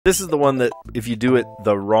This is the one that if you do it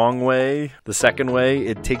the wrong way, the second way,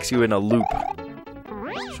 it takes you in a loop.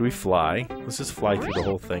 Should we fly? Let's just fly through the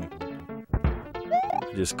whole thing.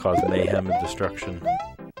 Just cause mayhem and destruction.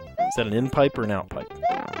 Is that an in pipe or an out pipe?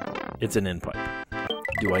 It's an in pipe.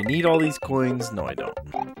 Do I need all these coins? No, I don't.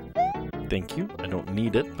 Thank you. I don't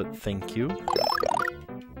need it, but thank you.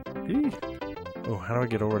 Eee. Oh, how do I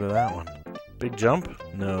get over to that one? Big jump?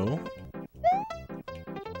 No.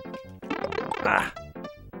 Ah!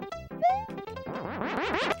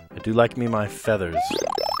 I do like me my feathers.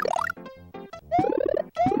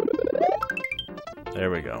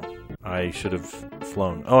 There we go. I should have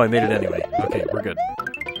flown. Oh, I made it anyway. Okay, we're good.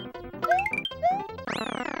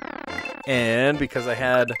 And because I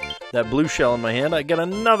had that blue shell in my hand, I get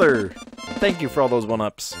another. Thank you for all those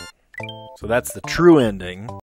one-ups. So that's the true ending.